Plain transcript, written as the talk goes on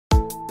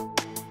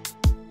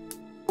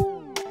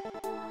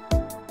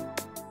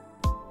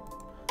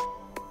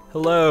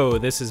Hello,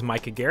 this is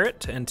Micah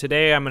Garrett, and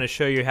today I'm going to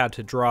show you how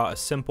to draw a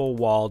simple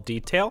wall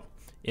detail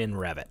in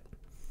Revit.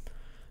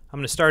 I'm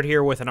going to start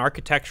here with an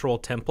architectural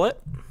template,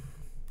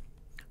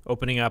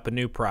 opening up a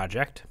new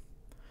project.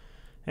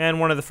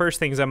 And one of the first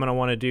things I'm going to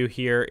want to do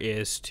here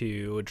is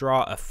to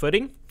draw a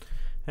footing,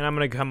 and I'm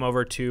going to come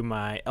over to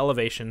my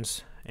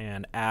elevations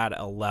and add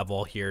a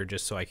level here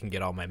just so I can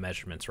get all my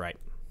measurements right.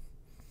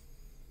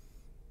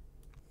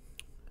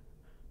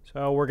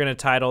 So we're going to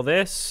title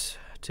this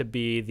to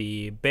be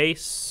the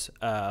base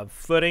of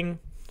footing,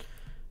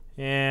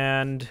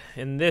 and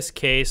in this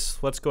case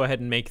let's go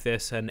ahead and make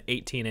this an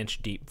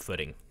 18-inch deep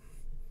footing.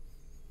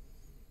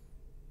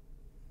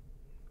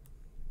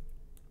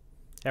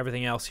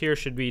 Everything else here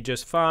should be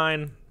just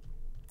fine.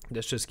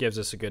 This just gives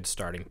us a good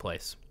starting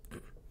place.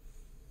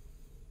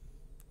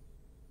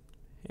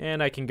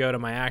 And I can go to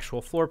my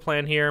actual floor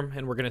plan here,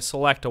 and we're going to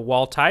select a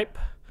wall type,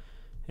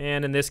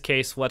 and in this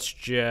case let's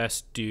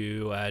just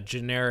do a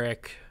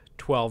generic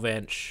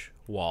 12-inch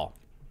wall.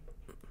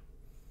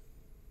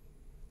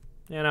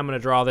 And I'm going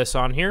to draw this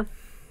on here.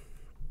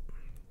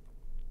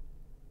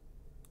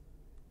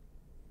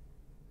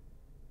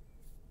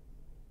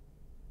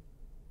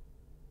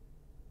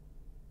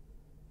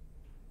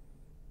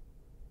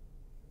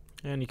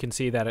 And you can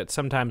see that it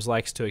sometimes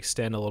likes to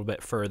extend a little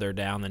bit further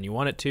down than you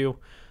want it to.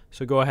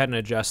 So go ahead and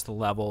adjust the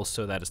levels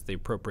so that it's the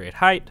appropriate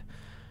height.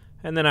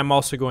 And then I'm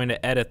also going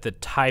to edit the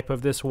type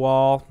of this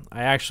wall.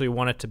 I actually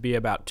want it to be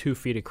about 2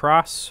 feet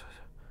across.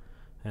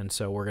 And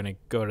so we're going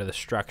to go to the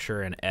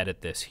structure and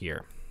edit this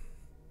here.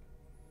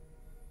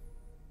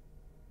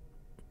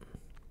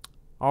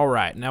 All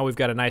right, now we've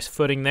got a nice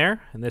footing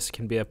there, and this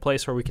can be a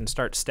place where we can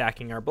start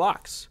stacking our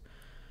blocks.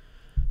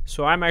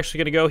 So I'm actually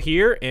going to go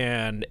here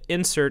and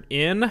insert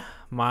in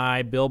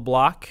my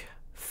BuildBlock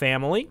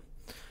family.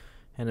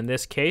 And in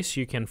this case,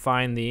 you can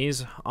find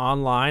these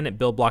online at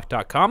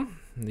buildblock.com.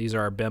 These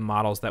are our BIM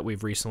models that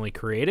we've recently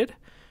created.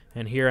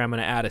 And here I'm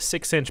going to add a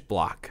 6-inch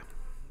block.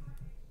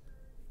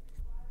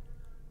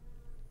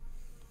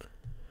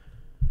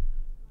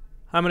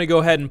 I'm going to go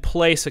ahead and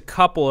place a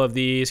couple of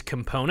these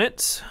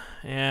components,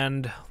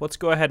 and let's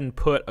go ahead and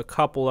put a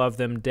couple of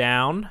them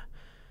down.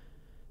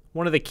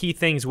 One of the key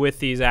things with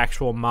these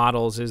actual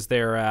models is they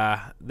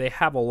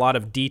have a lot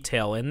of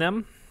detail in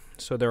them,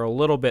 so they're a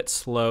little bit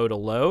slow to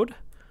load.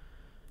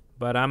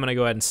 But I'm going to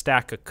go ahead and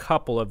stack a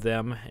couple of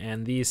them,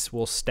 and these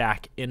will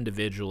stack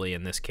individually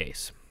in this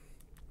case.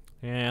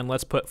 And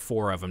let's put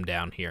 4 of them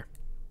down here.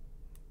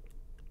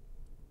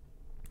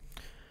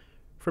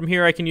 From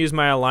here I can use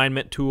my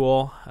alignment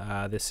tool.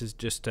 This is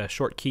just a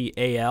short key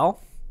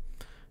AL.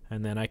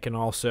 And then I can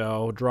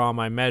also draw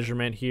my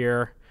measurement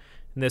here.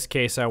 In this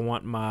case I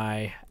want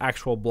my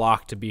actual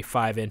block to be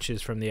 5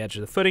 inches from the edge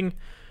of the footing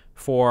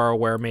for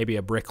where maybe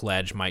a brick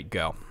ledge might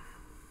go.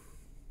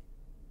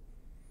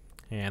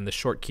 And the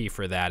short key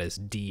for that is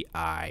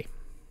DI.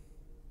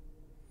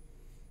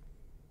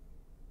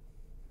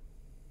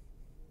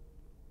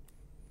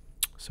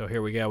 So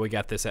here we go, we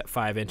got this at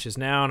 5 inches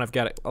now, and I've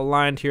got it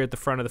aligned here at the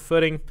front of the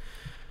footing.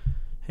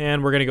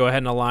 And we're going to go ahead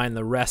and align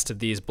the rest of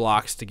these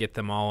blocks to get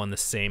them all in the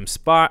same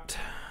spot.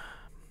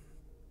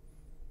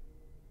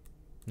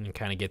 And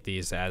kind of get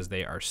these as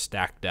they are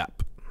stacked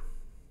up.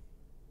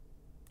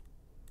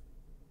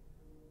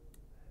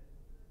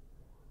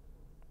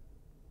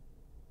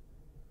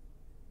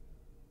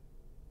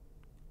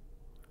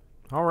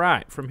 All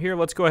right, from here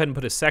let's go ahead and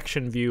put a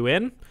section view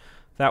in.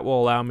 That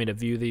will allow me to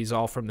view these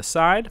all from the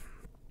side.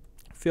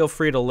 Feel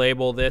free to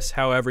label this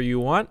however you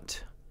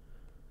want.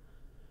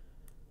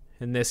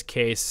 In this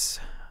case,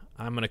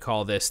 I'm going to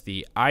call this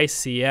the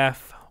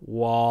ICF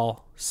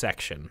wall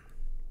section.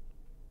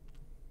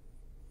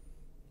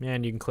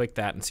 And you can click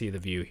that and see the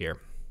view here.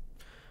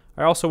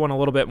 I also want a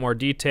little bit more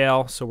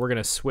detail, so we're going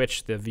to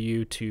switch the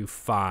view to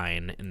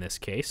fine in this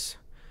case.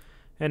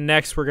 And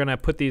next we're going to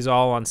put these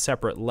all on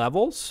separate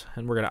levels,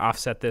 and we're going to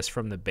offset this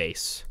from the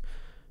base.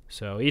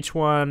 So each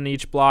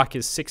block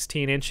is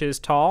 16 inches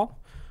tall.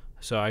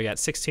 So I got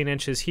 16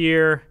 inches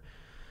here,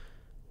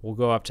 we'll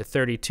go up to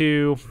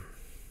 32,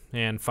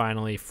 and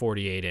finally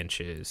 48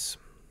 inches.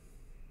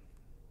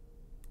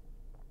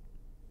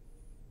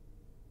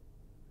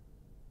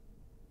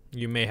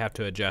 You may have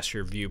to adjust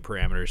your view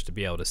parameters to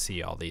be able to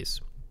see all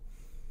these.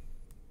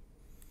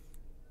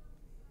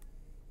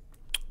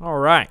 All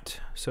right,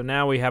 so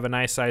now we have a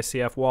nice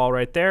ICF wall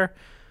right there.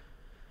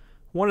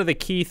 One of the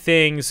key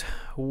things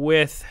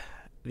with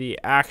the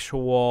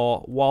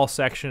actual wall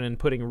section and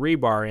putting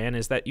rebar in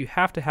is that you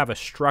have to have a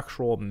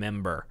structural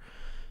member.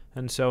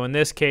 And so in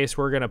this case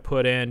we're going to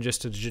put in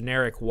just a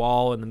generic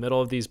wall in the middle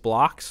of these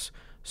blocks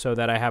so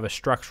that I have a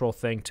structural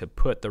thing to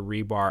put the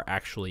rebar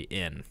actually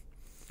in.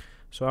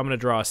 So I'm going to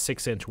draw a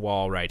 6-inch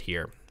wall right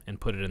here and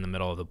put it in the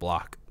middle of the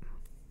block.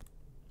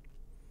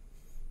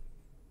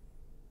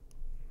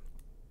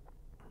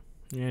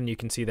 And you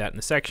can see that in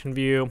the section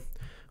view.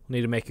 We'll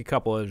need to make a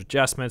couple of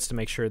adjustments to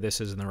make sure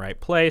this is in the right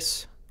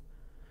place.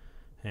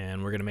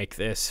 And we're going to make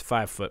this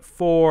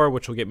 5'4",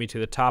 which will get me to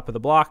the top of the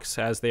blocks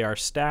as they are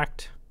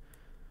stacked.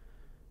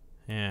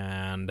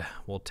 And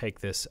we'll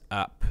take this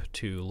up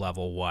to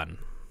level 1.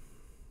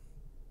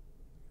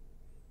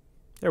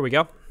 There we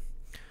go.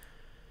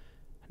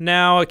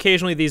 Now,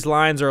 occasionally these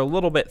lines are a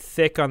little bit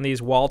thick on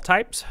these wall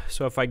types.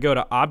 So if I go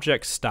to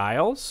Object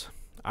Styles,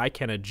 I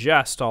can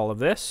adjust all of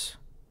this.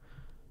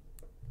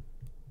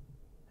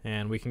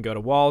 And we can go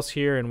to Walls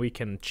here, and we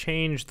can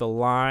change the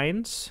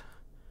lines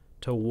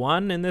to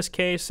 1 in this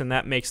case, and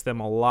that makes them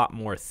a lot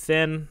more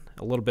thin,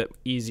 a little bit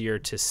easier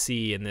to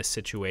see in this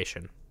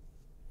situation.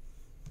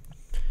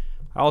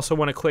 I also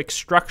want to click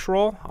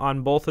Structural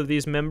on both of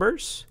these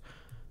members,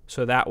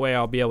 so that way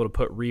I'll be able to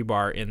put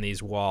rebar in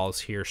these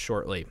walls here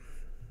shortly.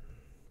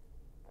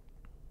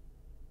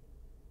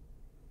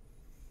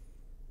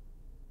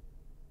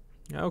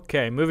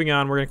 Okay, moving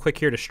on, we're going to click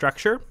here to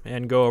Structure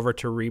and go over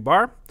to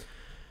Rebar.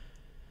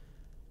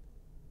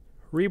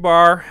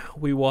 Rebar,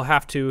 we will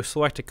have to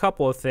select a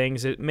couple of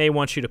things. It may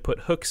want you to put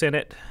hooks in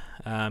it.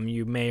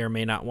 You may or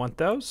may not want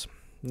those.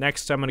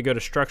 Next, I'm going to go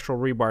to Structural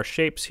Rebar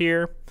Shapes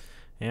here,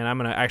 and I'm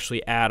going to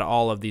actually add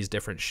all of these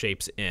different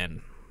shapes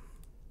in.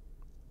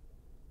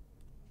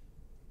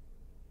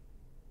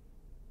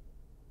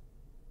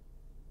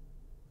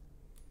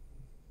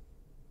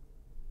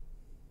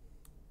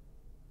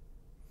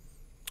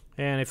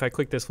 And if I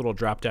click this little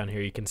drop down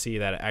here, you can see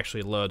that it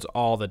actually loads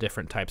all the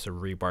different types of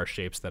rebar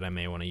shapes that I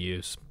may want to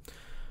use.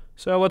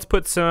 So let's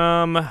put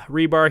some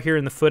rebar here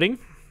in the footing.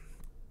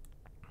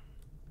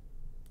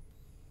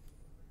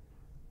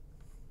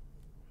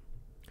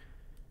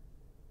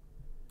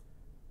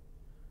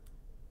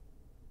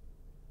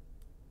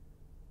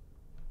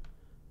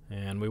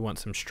 And we want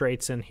some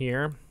straights in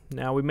here.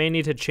 Now we may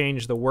need to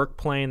change the work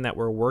plane that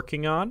we're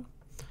working on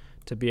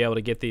to be able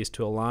to get these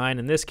to align.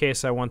 In this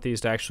case, I want these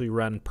to actually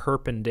run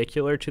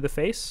perpendicular to the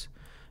face.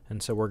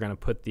 And so we're going to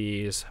put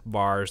these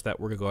bars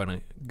that we're going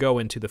to go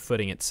into the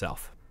footing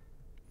itself.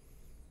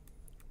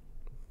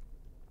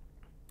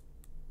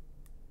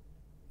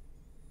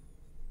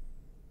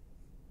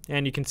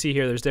 And you can see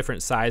here there's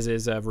different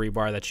sizes of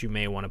rebar that you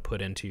may want to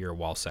put into your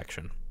wall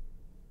section.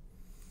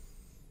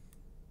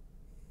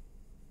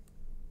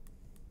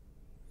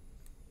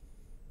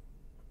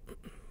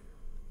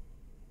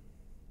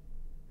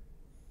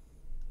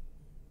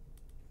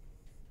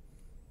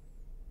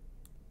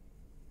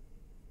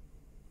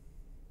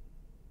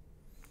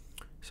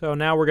 So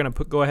now we're going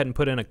to go ahead and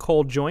put in a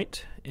cold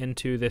joint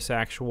into this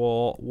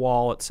actual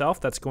wall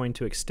itself that's going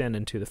to extend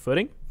into the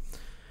footing.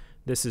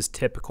 This is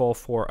typical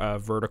for a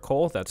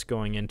vertical that's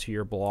going into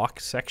your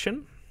block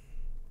section.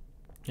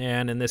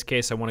 And in this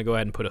case, I want to go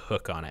ahead and put a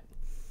hook on it.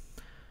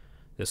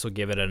 This will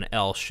give it an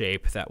L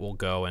shape that will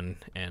go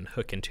and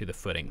hook into the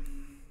footing.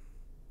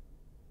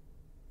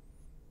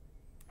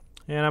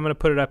 And I'm going to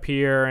put it up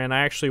here, and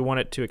I actually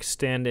want it to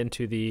extend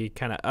into the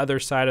kind of other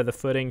side of the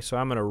footing, so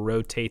I'm going to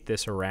rotate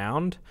this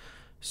around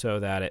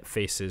so that it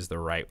faces the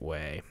right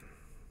way.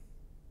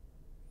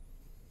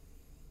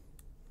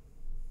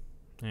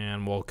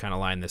 And we'll kind of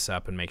line this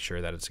up and make sure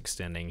that it's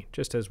extending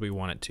just as we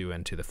want it to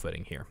into the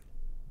footing here.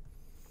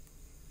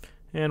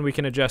 And we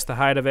can adjust the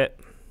height of it,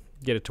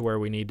 get it to where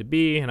we need to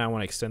be, and I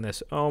want to extend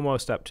this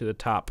almost up to the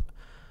top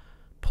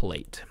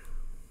plate.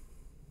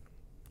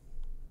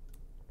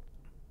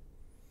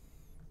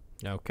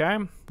 Okay,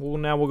 well,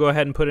 now we'll go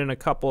ahead and put in a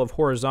couple of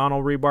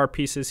horizontal rebar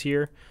pieces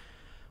here.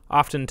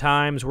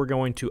 Oftentimes we're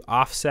going to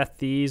offset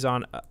these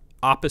on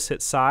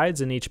opposite sides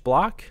in each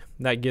block.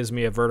 That gives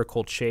me a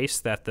vertical chase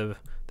that the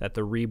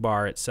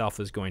rebar itself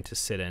is going to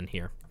sit in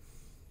here.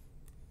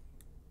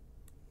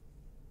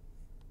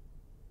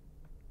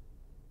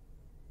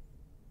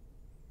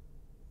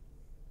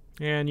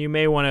 And you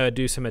may want to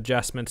do some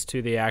adjustments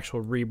to the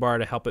actual rebar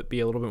to help it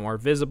be a little bit more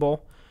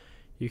visible.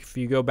 If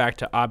you go back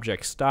to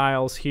Object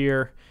Styles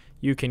here,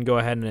 you can go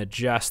ahead and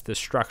adjust the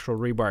structural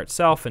rebar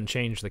itself and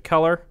change the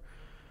color.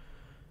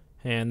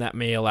 And that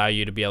may allow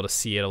you to be able to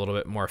see it a little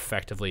bit more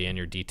effectively in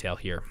your detail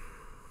here.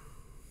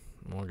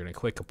 And we're going to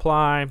click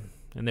Apply,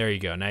 and there you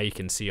go. Now you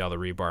can see all the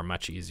rebar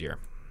much easier.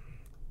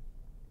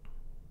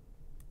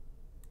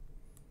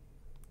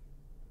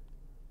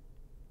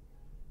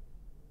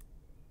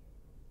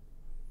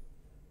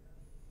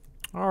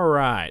 All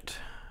right.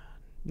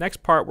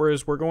 Next part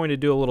is we're going to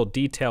do a little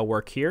detail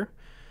work here.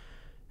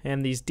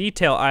 And these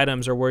detail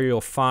items are where you'll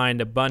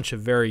find a bunch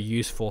of very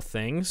useful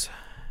things.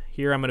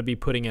 Here I'm going to be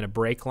putting in a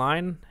break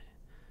line.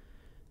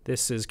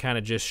 This is kind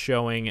of just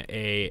showing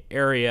an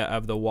area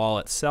of the wall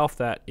itself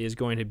that is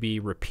going to be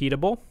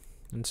repeatable.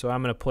 And so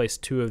I'm going to place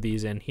 2 of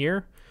these in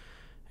here.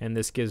 And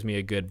this gives me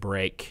a good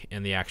break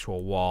in the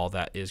actual wall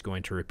that is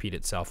going to repeat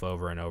itself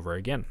over and over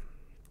again.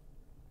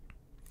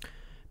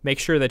 Make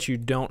sure that you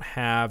don't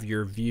have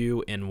your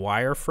view in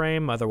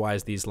wireframe,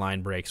 otherwise these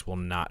line breaks will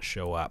not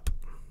show up.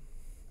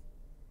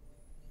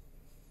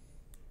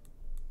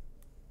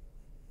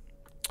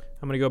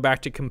 I'm going to go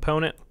back to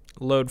Component,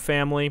 Load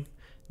Family,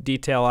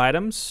 Detail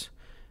Items,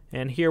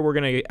 and here we're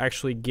going to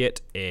actually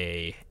get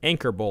an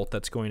anchor bolt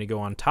that's going to go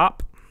on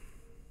top.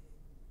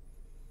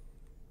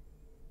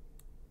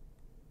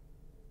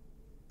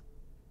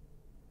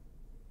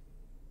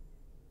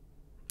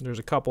 There's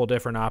a couple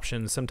different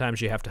options.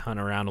 Sometimes you have to hunt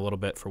around a little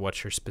bit for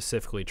what you're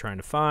specifically trying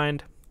to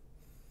find.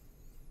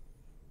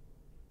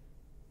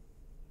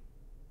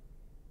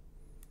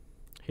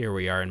 Here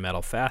we are in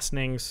metal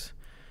fastenings,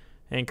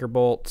 anchor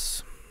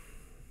bolts,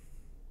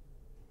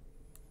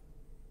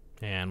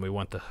 and we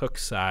want the hook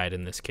side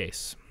in this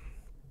case.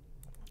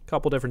 A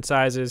couple different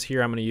sizes.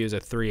 Here I'm going to use a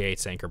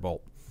 3/8 anchor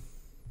bolt.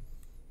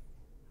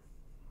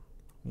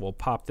 We'll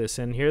pop this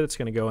in here. That's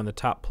going to go in the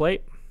top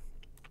plate.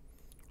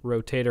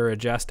 Rotate or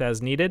adjust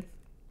as needed.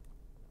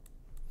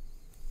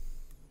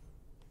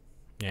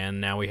 And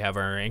now we have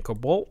our anchor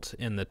bolt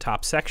in the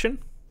top section.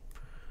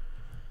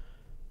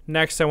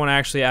 Next, I want to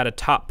actually add a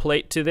top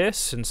plate to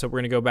this, and so we're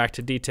going to go back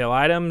to detail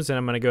items, and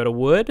I'm going to go to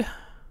wood,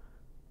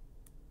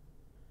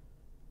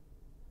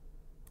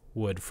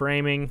 wood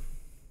framing,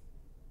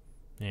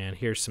 and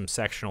here's some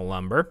sectional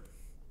lumber.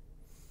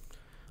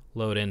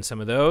 Load in some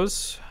of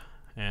those,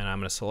 and I'm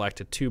going to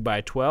select a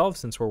 2x12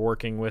 since we're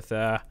working with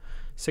a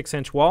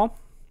 6-inch wall.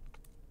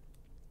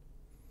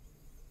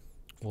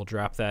 We'll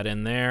drop that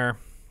in there,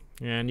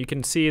 and you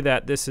can see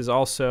that this is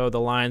also,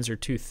 the lines are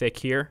too thick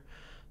here.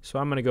 So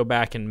I'm going to go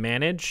back and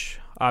manage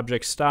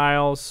object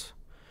styles,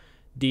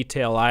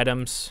 detail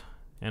items,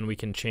 and we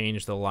can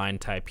change the line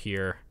type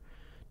here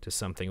to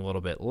something a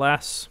little bit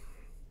less.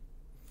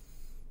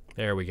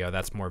 There we go,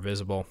 that's more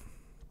visible.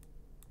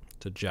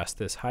 Let's adjust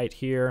this height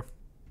here.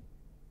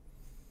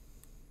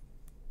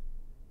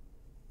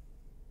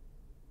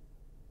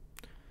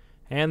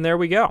 And there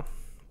we go.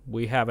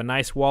 We have a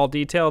nice wall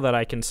detail that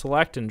I can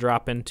select and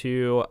drop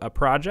into a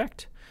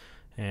project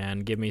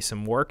and give me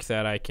some work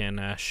that I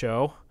can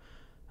show.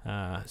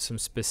 Some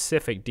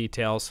specific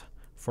details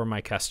for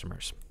my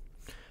customers.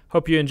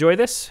 Hope you enjoy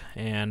this,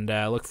 and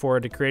look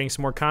forward to creating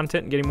some more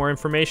content and getting more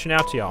information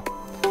out to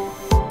y'all.